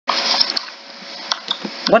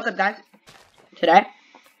What's up, guys? Today,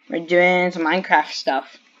 we're doing some Minecraft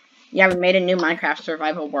stuff. Yeah, we made a new Minecraft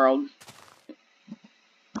survival world.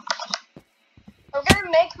 We're gonna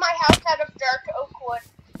make my house out of dark oak wood.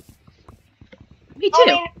 Me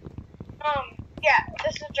too. Yeah,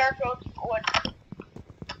 this is dark oak wood.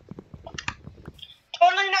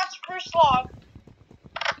 Totally not spruce log.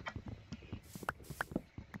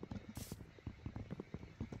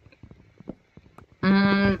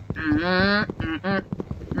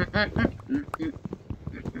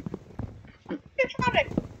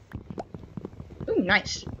 Ooh,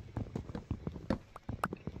 nice.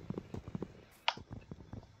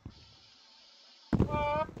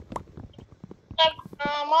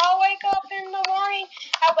 I'll wake up in the morning.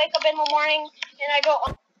 I wake up in the morning and I go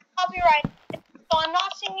on copyright. So I'm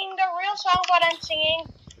not singing the real song, but I'm singing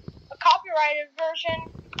a copyrighted version.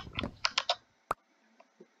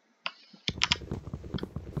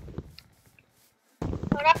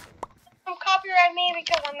 Don't copyright me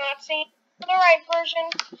because I'm not singing the right version.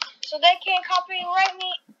 So they can't copyright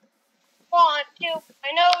me. Want to?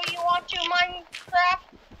 I know you want to Minecraft.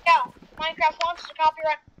 Yeah, Minecraft wants to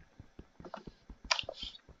copyright.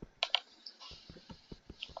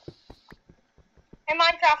 Hey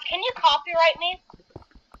Minecraft, can you copyright me?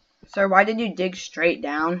 Sir, why did you dig straight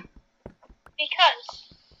down?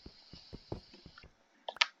 Because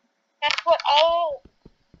that's what all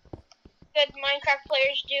good Minecraft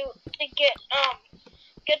players do to get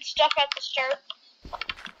good stuff at the start.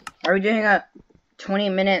 Are we doing a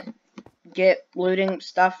 20-minute get looting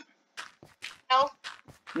stuff? No.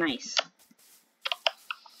 Nice.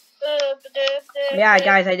 Yeah,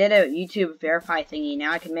 guys, I did a YouTube verify thingy.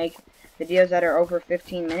 Now I can make videos that are over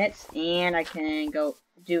 15 minutes, and I can go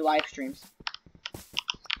do live streams.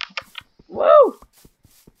 Woo!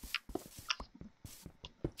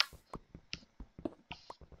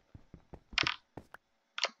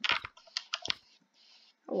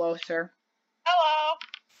 Hello, sir. Hello.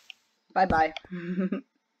 Bye-bye.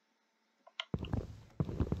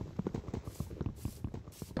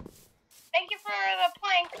 Thank you for the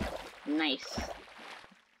plank. Nice.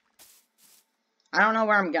 I don't know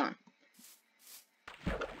where I'm going.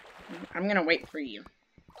 I'm gonna wait for you.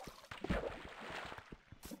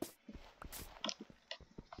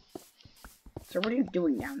 So what are you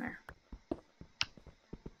doing down there?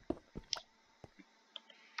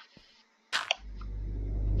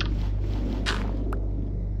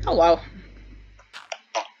 Hello.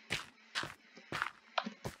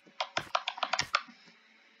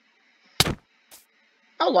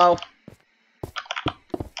 Hello.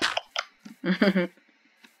 I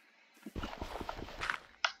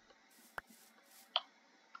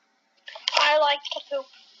like to poop.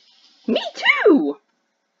 Me too!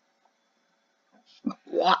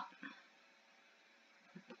 What?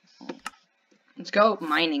 Let's go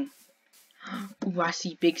mining. Ooh, I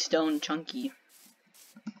see big stone chunky.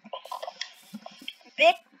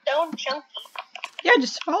 Big stone chunky. Yeah,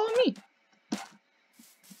 just follow me.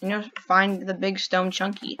 You know, find the big stone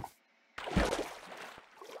chunky. Do you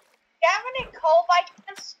have any coal by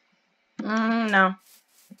chance? No.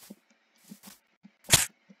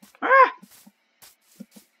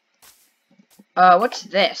 Ah! What's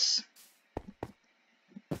this?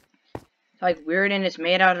 It's like weird and it's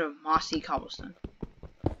made out of mossy cobblestone.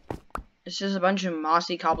 It's just a bunch of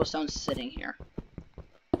mossy cobblestones sitting here.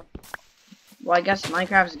 Well, I guess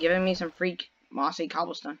Minecraft's giving me some free mossy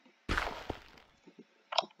cobblestone.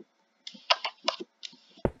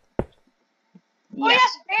 Oh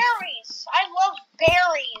yes, berries! I love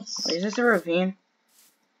berries! Wait, is this a ravine?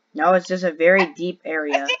 No, it's just a very deep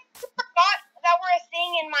area. I think you forgot that we're a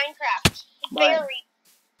thing in Minecraft. What?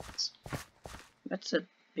 Berries. That's a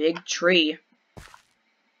big tree.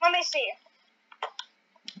 Let me see.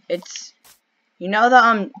 It's, you know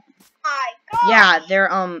the, My God! yeah,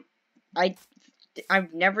 they're,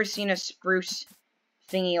 I've never seen a spruce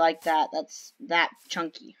thingy like that. That's that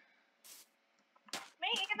chunky. Me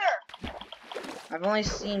either. I've only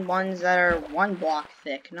seen ones that are 1 block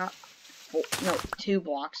thick, not four, no, 2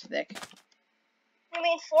 blocks thick. You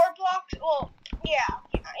mean 4 blocks? Well, yeah,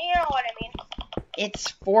 you know what I mean.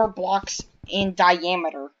 It's 4 blocks in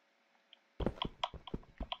diameter.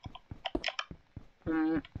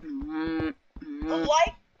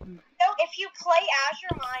 Like, if you play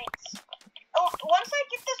Azure Mines, once I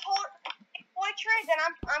get this whole wood tree, then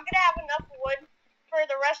I'm gonna have enough wood for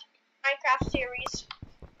the rest of the Minecraft series.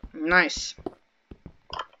 Nice.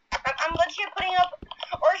 I'm legit putting up,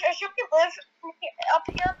 or should we live up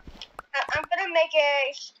here? I'm gonna make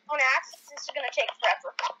a stone axe. This is gonna take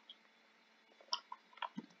forever.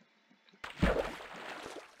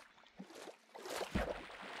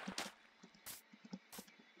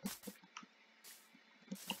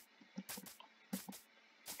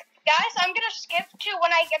 Guys, I'm gonna skip to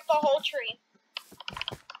when I get the whole tree.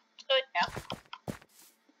 So, yeah.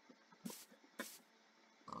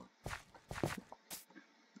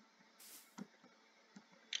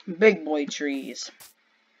 Big boy trees.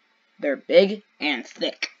 They're big and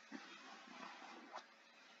thick.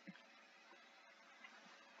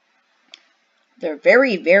 They're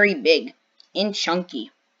very, very big and chunky.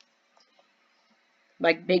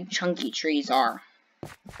 Like big chunky trees are.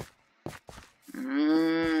 Because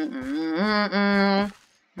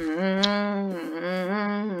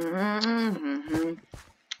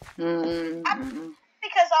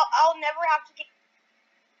I'll never have to get...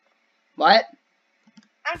 What?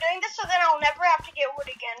 I'm doing this so then I'll never have to get wood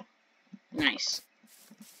again. Nice.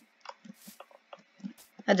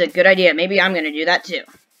 That's a good idea. Maybe I'm gonna do that too.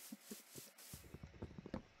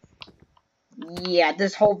 Yeah,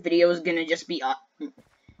 this whole video is gonna just be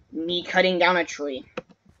me cutting down a tree.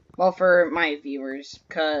 Well, for my viewers,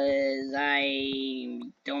 because I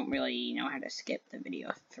don't really know how to skip the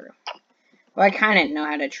video through. Well, I kind of know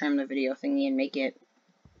how to trim the video thingy and make it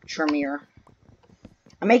trimmier.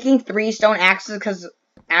 I'm making 3 stone axes because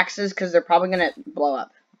they're probably gonna blow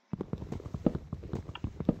up.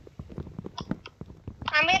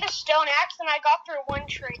 I made a stone axe and I got through 1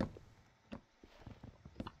 tree.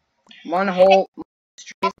 One whole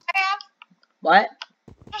tree. I have What?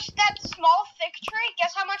 just that small thick tree.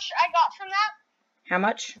 Guess how much I got from that? How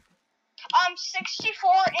much? 64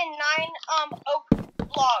 and 9 oak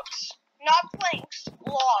logs. Not planks,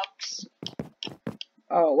 logs.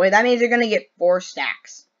 Oh, wait, that means you're gonna get 4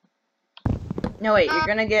 stacks. No, wait, you're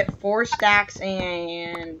gonna get 4 stacks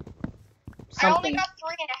and something. I only got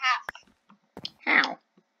 3.5. How?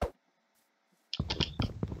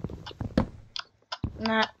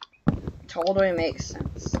 That totally makes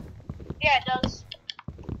sense. Yeah, it does.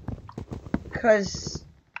 Because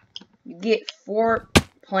you get 4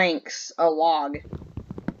 planks a log.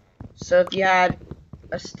 So if you had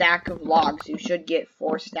a stack of logs, you should get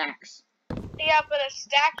 4 stacks. Yeah, but a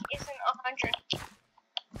stack isn't 100.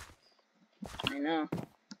 I know.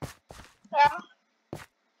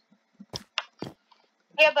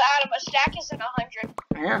 Yeah, but Adam, a stack isn't 100.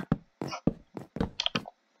 I know.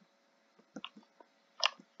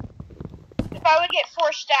 If I would get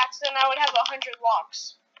 4 stacks, then I would have 100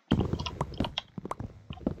 logs.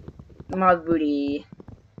 My booty.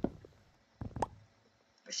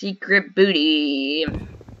 Secret booty.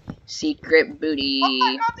 Secret booty. Oh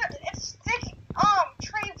my god, it's thick,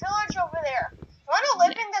 tree village over there. You wanna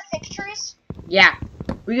live in the thick trees? Yeah.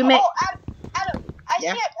 We can make... Oh, Adam, I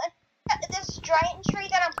Yeah? see this giant tree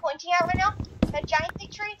that I'm pointing at right now. The giant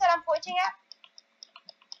thick tree that I'm pointing at.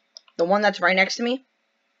 The one that's right next to me?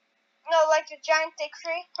 No, like the giant thick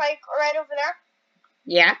tree, like right over there.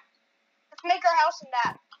 Yeah. Let's make our house in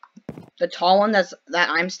that. The tall one that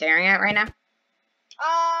I'm staring at right now?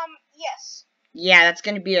 Yes. Yeah, that's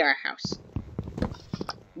gonna be our house.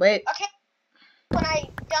 Wait. Okay. When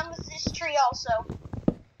I'm done with this tree also.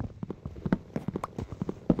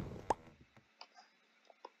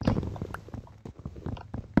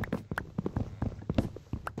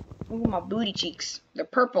 Ooh, my booty cheeks. They're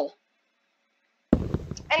purple. And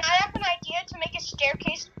I have an idea to make a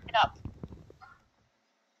staircase to get up.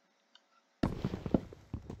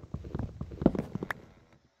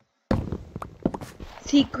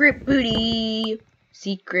 Secret booty.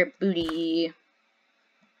 Secret booty.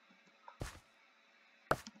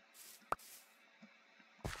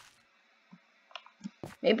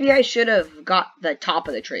 Maybe I should have got the top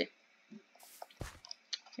of the tree.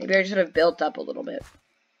 Maybe I should have built up a little bit.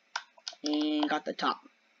 And got the top.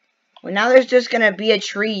 Well, now there's just gonna be a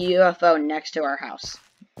tree UFO next to our house.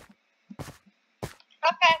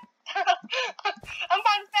 Okay. I'm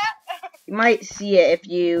fine with that. You might see it if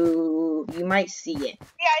you might see it.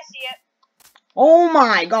 Yeah, I see it. Oh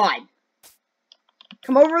my god.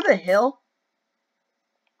 Come over the hill.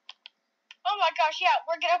 Oh my gosh, yeah,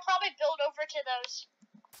 we're gonna probably build over to those.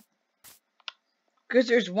 Because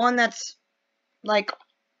there's one that's like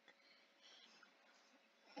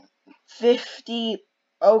 50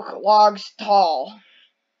 oak logs tall.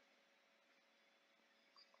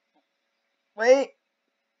 Wait,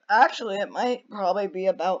 actually it might probably be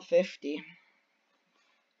about 50.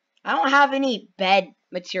 I don't have any bed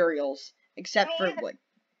materials except Me for either. wood.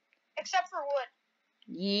 Except for wood.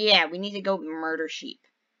 Yeah, we need to go murder sheep.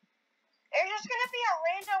 There's just gonna be a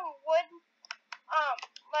random wood,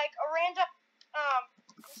 like a random,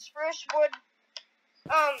 spruce wood,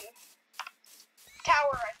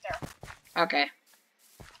 tower right there. Okay.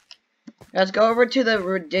 Let's go over to the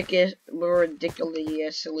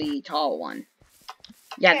ridiculously tall one.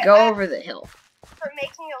 Yeah, Okay, go over the hill. for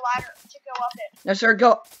making a ladder to go up it. No, sir,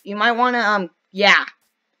 go. You might want to, yeah.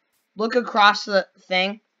 Look across the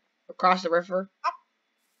thing. Across the river.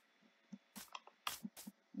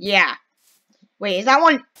 Yeah. Wait, is that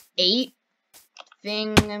one 8?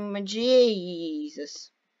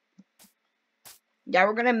 Jesus. Yeah,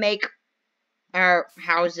 we're gonna make our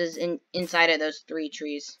houses inside of those 3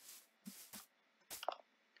 trees.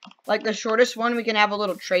 Like the shortest one, we can have a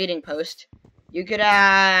little trading post. You could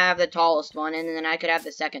have the tallest one, and then I could have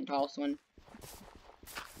the second tallest one.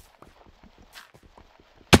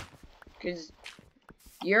 Because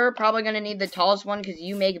you're probably gonna need the tallest one because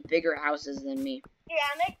you make bigger houses than me. Yeah,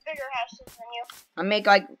 I make bigger houses than you. I make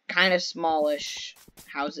like kind of smallish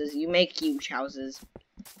houses. You make huge houses.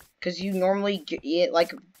 Because you normally get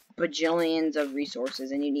like bajillions of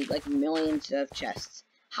resources and you need like millions of chests.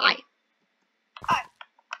 Hi. Hi.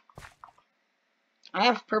 I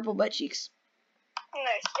have purple butt cheeks.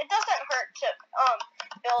 Nice. It doesn't hurt to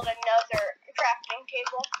build another crafting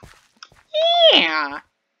table. Yeah.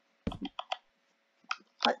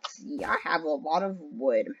 Let's see. I have a lot of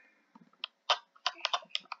wood.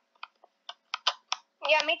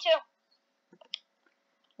 Yeah, me too.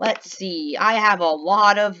 Let's see. I have a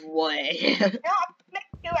lot of wood. No, I'm gonna make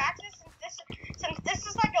 2 axes since this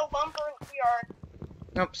is like a lumber yard.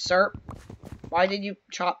 Nope, sir. Why did you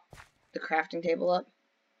chop the crafting table up?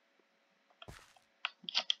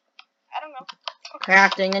 I don't know.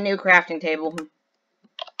 Crafting a new crafting table.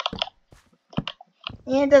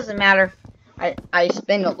 Yeah, it doesn't matter. I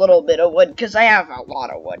spend a little bit of wood because I have a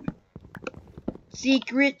lot of wood.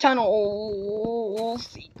 Secret tunnel.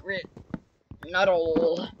 Secret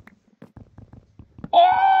nuddle.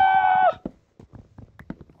 Oh!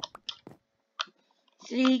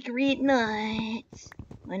 Secret nuts.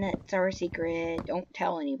 My nuts are a secret. Don't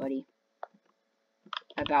tell anybody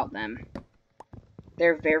about them.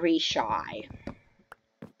 They're very shy.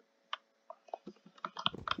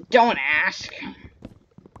 Don't ask.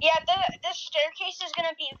 Yeah, this staircase is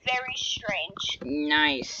gonna be very strange.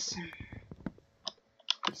 Nice.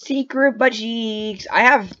 Secret butt cheeks. I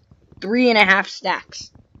have 3.5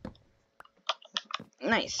 stacks.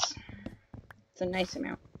 Nice. It's a nice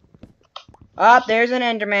amount. Oh, there's an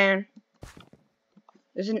Enderman.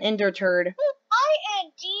 There's an Ender turd.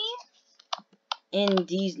 In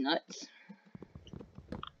these nuts.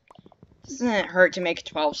 Doesn't it hurt to make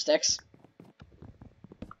 12 sticks?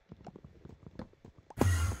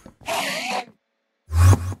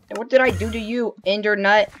 What did I do to you, Ender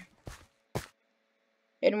nut?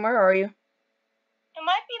 Aiden, where are you? It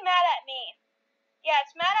might be mad at me. Yeah,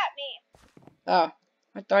 it's mad at me. Oh,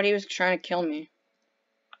 I thought he was trying to kill me.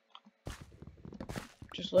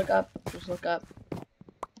 Just look up. Just look up.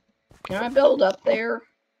 Can I build up there?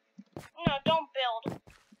 No, don't build.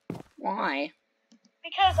 Why?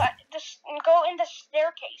 Because go in the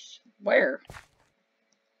staircase. Where?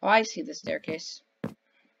 Oh, I see the staircase.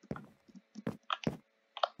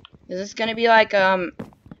 Is this gonna be like a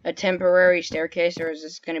temporary staircase, or is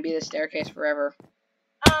this gonna be the staircase forever?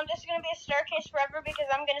 This is gonna be a staircase forever because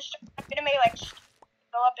I'm gonna make like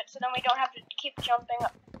go up it so then we don't have to keep jumping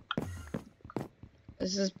up.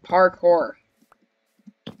 This is parkour.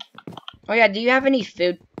 Oh yeah, do you have any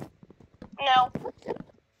food? No.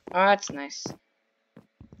 Oh, that's nice.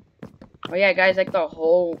 Oh yeah, guys, like the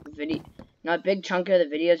whole video, a big chunk of the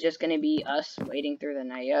video is just gonna be us waiting through the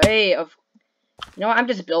night. Hey, you know what? I'm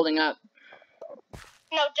just building up.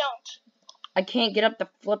 No, don't. I can't get up the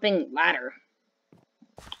flipping ladder.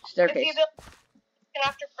 Staircase. If you build, you're gonna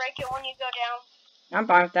have to break it when you go down. I'm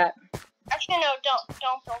fine with that. Actually, no,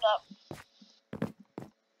 don't build up.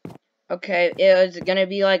 Okay, it's gonna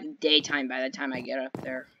be like daytime by the time I get up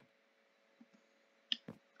there.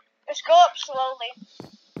 Just go up slowly.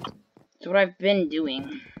 That's what I've been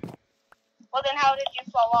doing. Well, then how did you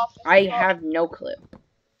fall off? I have no clue.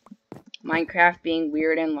 Minecraft being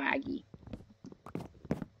weird and laggy.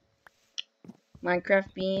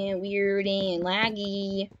 Minecraft being weird and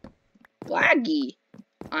laggy. Laggy.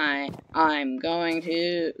 I'm going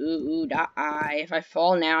to die. If I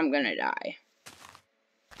fall now, I'm gonna die.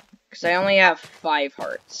 Because I only have 5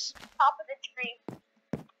 hearts. Top of the tree.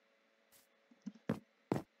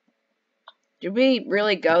 Did we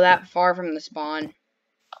really go that far from the spawn?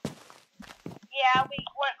 Yeah, we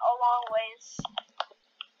went a long ways.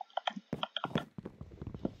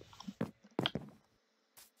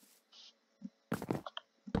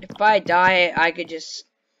 If I die, I could just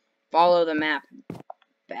follow the map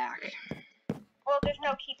back. Well, there's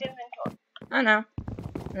no keep inventory. I know.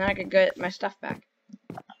 And I could get my stuff back.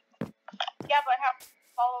 Yeah, but how to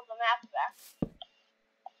follow the map back?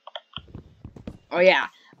 Oh yeah.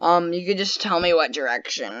 You could just tell me what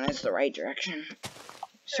direction is the right direction.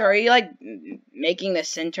 So are you, like, making the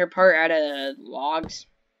center part out of logs?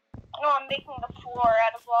 No, I'm making the floor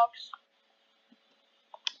out of logs.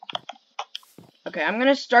 Okay, I'm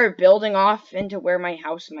gonna start building off into where my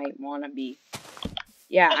house might wanna be.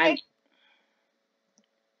 Yeah, Okay. I'm...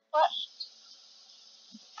 What?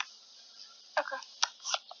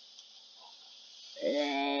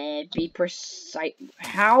 Okay. Be precise.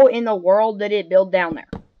 How in the world did it build down there?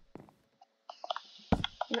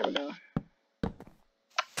 There we go. Oh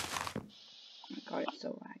my god, it's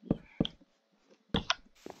so laggy.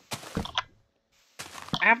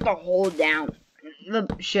 I have to hold down the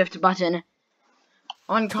shift button.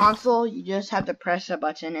 On console, you just have to press a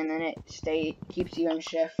button and then it keeps you in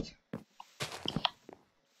shift.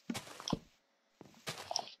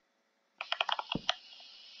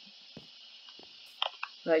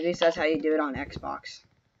 So at least that's how you do it on Xbox.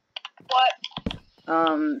 What?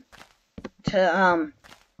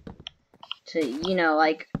 You know,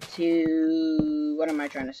 like, to, what am I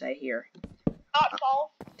trying to say here? Not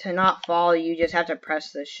fall. To not fall, you just have to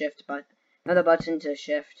press the shift button, another button to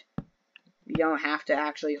shift. You don't have to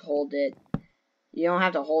actually hold it. You don't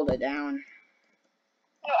have to hold it down.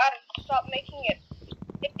 No, Adam, stop making it.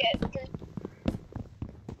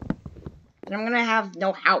 And I'm gonna have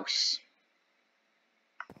no house.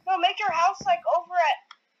 No, make your house like over at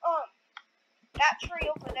that tree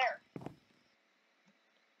over there.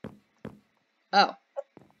 Oh.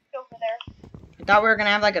 Over there. I thought we were gonna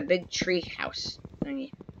have like a big tree house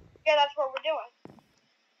thingy. Yeah, that's what we're doing.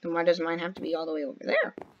 Then why does mine have to be all the way over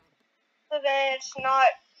there? So then it's not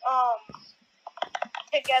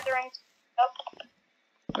together and up.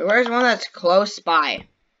 Wait, where's one that's close by?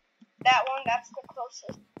 That one, that's the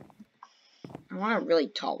closest. I want a really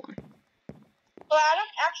tall one. Well, Adam,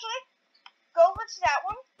 actually, go over to that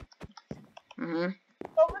one. Mm-hmm.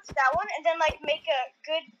 Go over to that one, and then like make a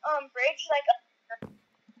good bridge, like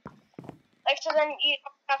so then you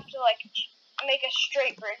don't have to like make a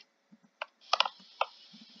straight bridge.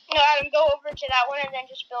 No, Adam, go over to that one and then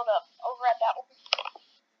just build up over at that one.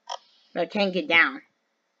 But I can't get down.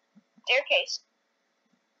 Staircase.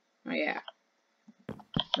 Oh yeah.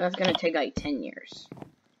 That's gonna take like 10 years.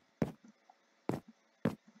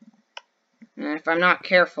 And if I'm not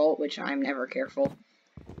careful, which I'm never careful.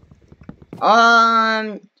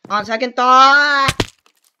 On second thought.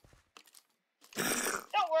 Don't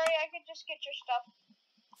worry, I could just get your stuff.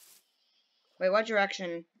 Wait, what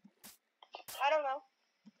direction? I don't know.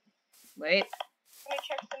 Wait. Let me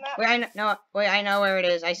check the map. Wait, I know where it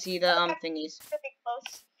is. I see the thingies. Pretty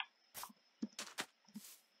close.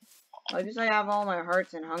 Well, I guess I have all my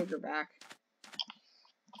hearts and hunger back.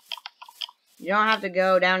 You don't have to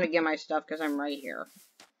go down to get my stuff because I'm right here.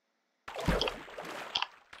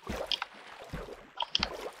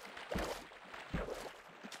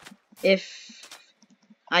 If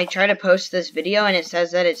I try to post this video and it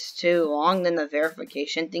says that it's too long, then the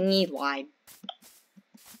verification thingy lied.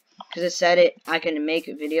 Because it said I can make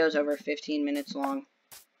videos over 15 minutes long.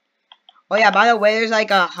 Oh yeah, by the way, there's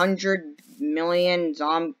like 100 million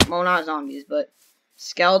well, not zombies, but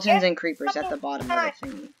skeletons and creepers at the bottom of the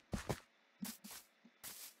thingy.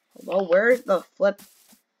 Well, where's the flip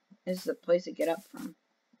is the place to get up from?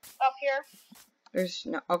 Up here. There's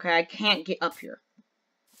no, okay, I can't get up here.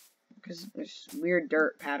 Because there's weird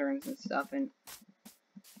dirt patterns and stuff, and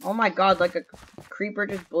oh my god, like a creeper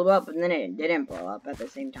just blew up, and then it didn't blow up at the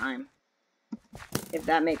same time. If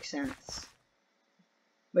that makes sense.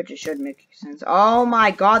 Which it should make sense. Oh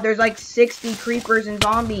my god, there's like 60 creepers and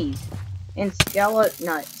zombies. And skeleton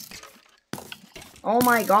nuts. Oh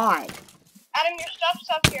my god. Adam, your stuff's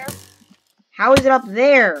up here. How is it up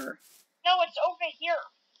there? No, it's over here.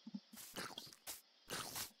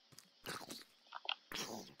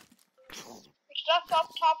 Your stuff's up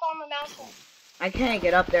top on the mountain. I can't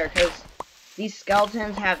get up there because these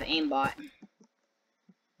skeletons have aimbot.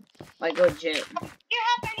 Like legit. Do you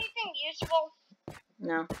have anything useful?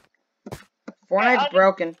 No. Fortnite's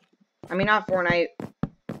broken. I mean, not Fortnite.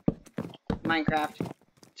 Minecraft.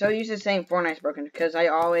 So used to saying Fortnite's broken because I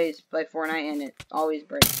always play Fortnite and it always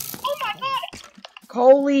breaks. Oh my god!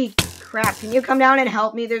 Holy crap! Can you come down and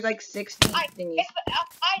help me? There's like 60 thingies. If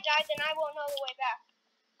I die, then I won't know the way back.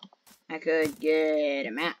 I could get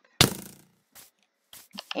a map.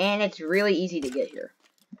 And it's really easy to get here.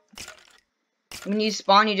 When you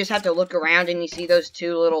spawn, you just have to look around and you see those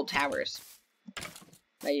two little towers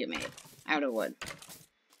that you made out of wood.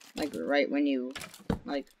 Like right when you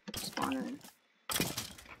like spawn in.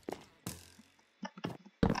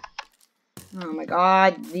 Oh my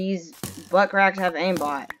god, these butt cracks have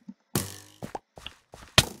aimbot.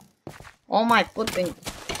 Oh my flipping.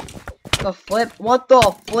 the flip? What the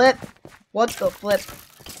flip? What the flip?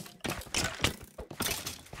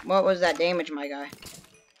 What was that damage, my guy?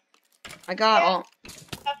 I got all...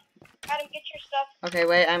 Adam, get your stuff. Okay,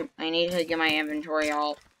 wait, I need to get my inventory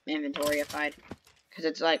all inventoryified. Because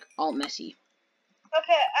it's, like, all messy.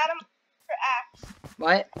 Okay, Adam, your axe.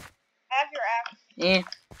 What? Have your axe. Yeah,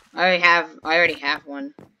 I already have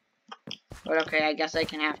one. But okay, I guess I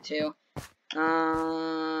can have two.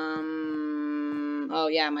 Oh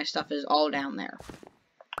yeah, my stuff is all down there.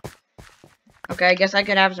 Okay, I guess I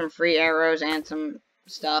could have some free arrows and some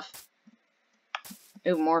stuff.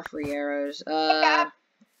 Ooh, more free arrows. Yeah.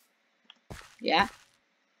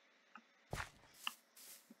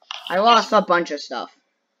 I lost a bunch of stuff.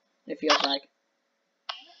 It feels like.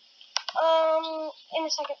 In a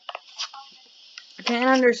second. I can't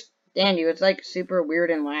understand you. It's like super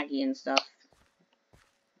weird and laggy and stuff.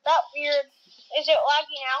 Not weird. Is it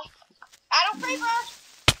laggy now? Adam Creeper!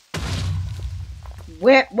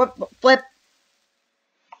 Where? What? Flip?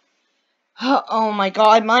 Oh my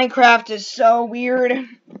god, Minecraft is so weird.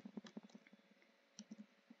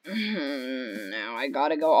 Now I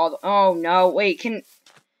gotta go all the... Oh no, wait, can...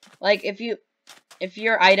 Like, if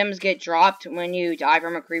your items get dropped when you die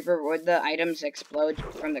from a creeper, would the items explode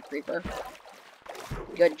from the creeper?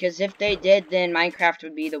 Good, because if they did, then Minecraft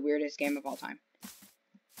would be the weirdest game of all time.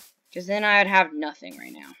 Because then I would have nothing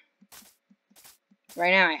right now.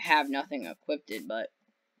 Right now I have nothing equipped, but...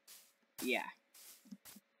 Yeah.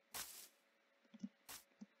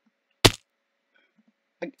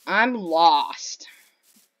 I'm lost.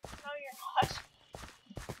 No, you're not.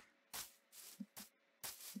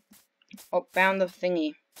 Oh, found the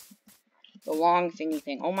thingy. The long thingy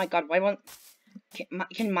thing. Oh my god, why won't...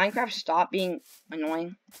 Can Minecraft stop being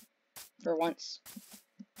annoying? For once.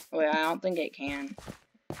 Oh, wait, I don't think it can.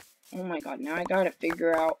 Oh my god, now I gotta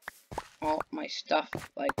figure out all my stuff.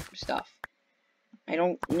 Like, stuff. I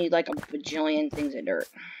don't need like a bajillion things of dirt.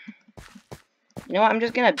 You know what, I'm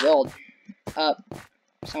just gonna build up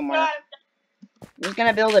somewhere. No, I'm just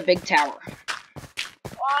gonna build a big tower.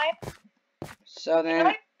 why? So then... You're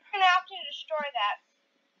gonna have to destroy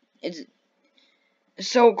that.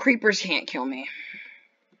 So creepers can't kill me.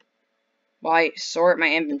 While I sort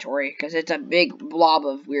my inventory, because it's a big blob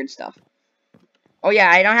of weird stuff. Oh yeah,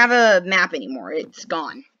 I don't have a map anymore. It's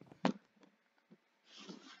gone.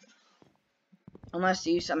 Unless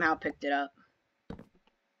you somehow picked it up.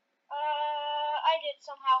 I did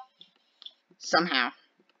somehow. Somehow.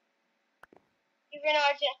 Even though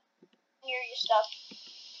I didn't hear your stuff.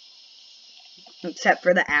 Except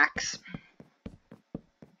for the axe.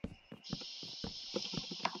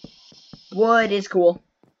 Wood is cool.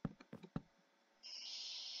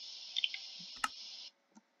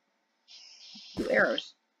 Two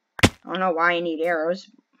arrows. I don't know why I need arrows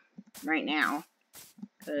right now.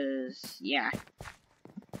 Cause, yeah.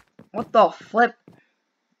 What the flip?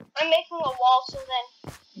 I'm making a wall so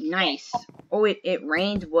then... Nice. Oh, it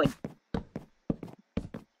rained wood.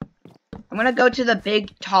 I'm gonna go to the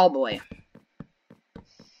big tall boy.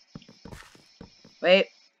 Wait.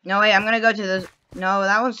 No, wait, I'm gonna go to this. No,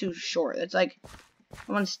 that one's too short. It's like, that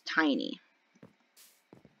one's tiny.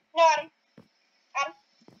 No, Adam. Adam.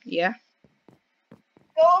 Yeah?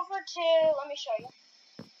 Go over to... Let me show you.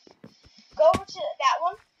 Go over to that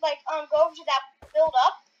one. Like, go over to that, build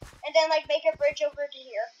up, and then, like, make a bridge over to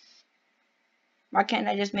here. Why can't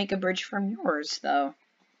I just make a bridge from yours, though?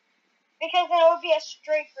 Because then it would be a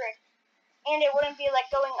straight bridge. And it wouldn't be, like,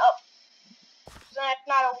 going up. So then it's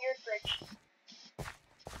not a weird bridge.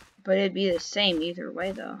 But it'd be the same either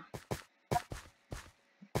way, though.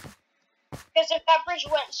 Because if that bridge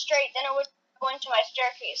went straight, then it would go into my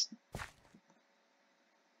staircase.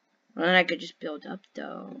 Well, then I could just build up,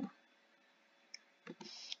 though.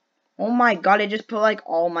 Oh my god, I just put, like,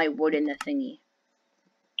 all my wood in the thingy.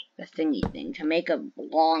 The thingy thing. To make a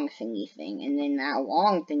long thingy thing. And then that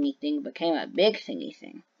long thingy thing became a big thingy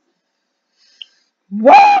thing.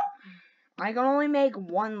 What? I can only make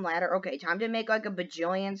one ladder. Okay, time to make, like, a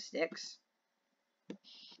bajillion sticks.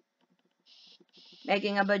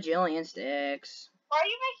 Making a bajillion sticks. Why are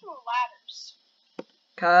you making ladders?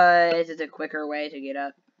 Cause it's a quicker way to get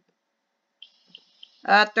up.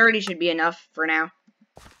 30 should be enough for now.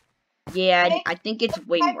 Yeah, I think it's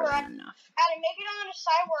way more than enough. Adam, make it on a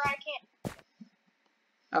side where I can't.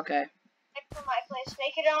 Okay. Like for my place,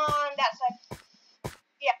 make it on that side.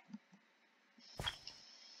 Yeah.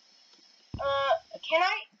 Can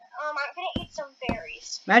I? I'm gonna eat some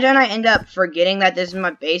berries. Imagine I end up forgetting that this is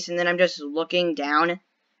my base, and then I'm just looking down,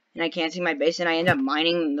 and I can't see my base, and I end up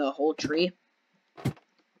mining the whole tree.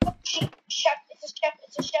 Chef, it's a chef,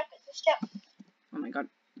 it's a chef, it's a chef. Oh my god.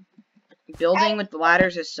 Building with the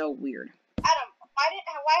ladders is so weird. Adam,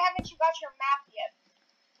 why haven't you got your map yet?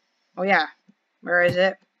 Oh yeah. Where is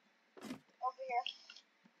it? Over here.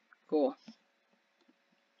 Cool.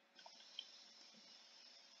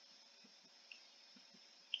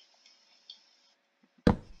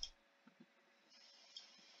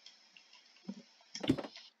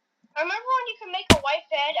 Remember when you could make a white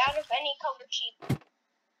bed out of any color sheet?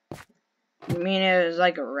 You mean it was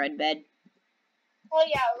like a red bed? Well,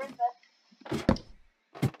 yeah, a red bed.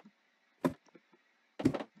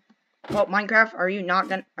 Well, Minecraft, are you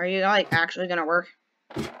like actually gonna work?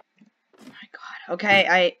 Oh my god.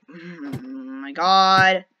 Okay, oh my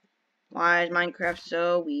god. Why is Minecraft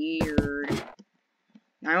so weird?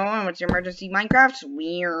 911, what's your emergency? Minecraft's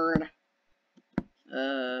weird.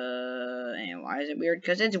 And why is it weird?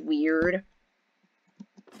 Because it's weird.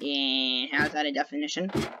 And how's that a definition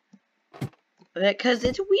of it? Because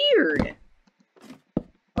it's weird.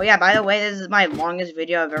 Oh yeah, by the way, this is my longest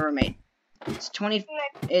video I've ever made. It's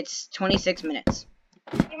 26 minutes.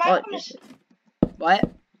 You might want to. What?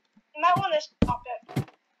 You might want to stop it.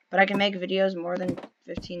 But I can make videos more than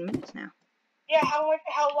 15 minutes now. Yeah, how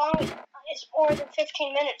long is more than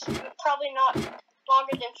 15 minutes? Probably not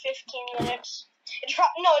longer than 15 minutes. It's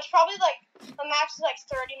probably like the max is like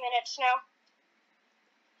 30 minutes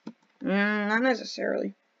now. Not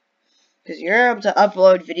necessarily. Because you're able to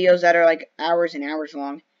upload videos that are like hours and hours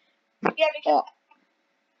long. Yeah, because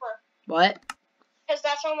what? Because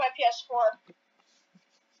that's on my PS4.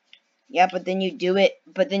 Yeah, but then you do it.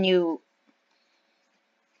 But then you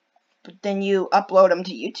upload them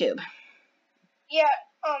to YouTube. Yeah.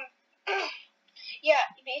 Yeah,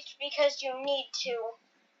 it's because you need to.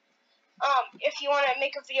 If you want to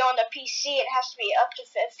make a video on the PC, it has to be up to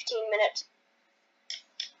 15 minutes.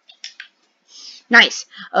 Nice.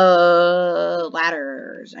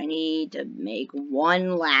 Ladders. I need to make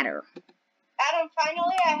one ladder. Adam,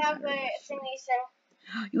 finally I have a thingy thing.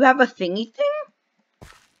 You have a thingy thing?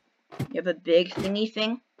 You have a big thingy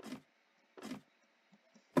thing?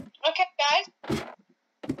 Okay, guys.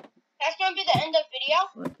 That's going to be the end of the video.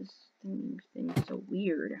 What, this thingy thing is so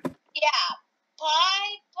weird. Yeah.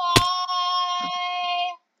 Bye-bye.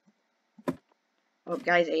 Well,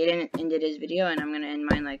 guys, Aiden ended his video, and I'm going to end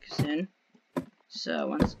mine, like, soon. So,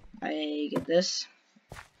 once I get this.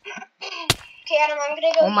 Okay, Adam, I'm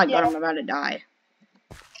going to go. Oh my god, I'm about to die.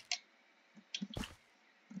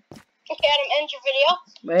 Okay, Adam, end your video.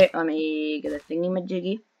 Wait, let me get a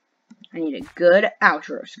thingy-majiggy. I need a good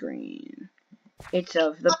outro screen. It's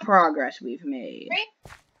of the progress we've made.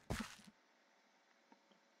 3,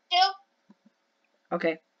 2.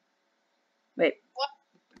 Okay. Wait. What?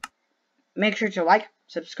 Make sure to like,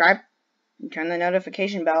 subscribe, and turn the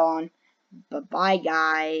notification bell on. Bye-bye,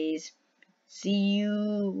 guys. See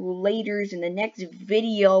you later in the next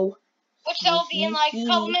video. Which will be in like a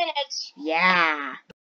couple minutes. Yeah.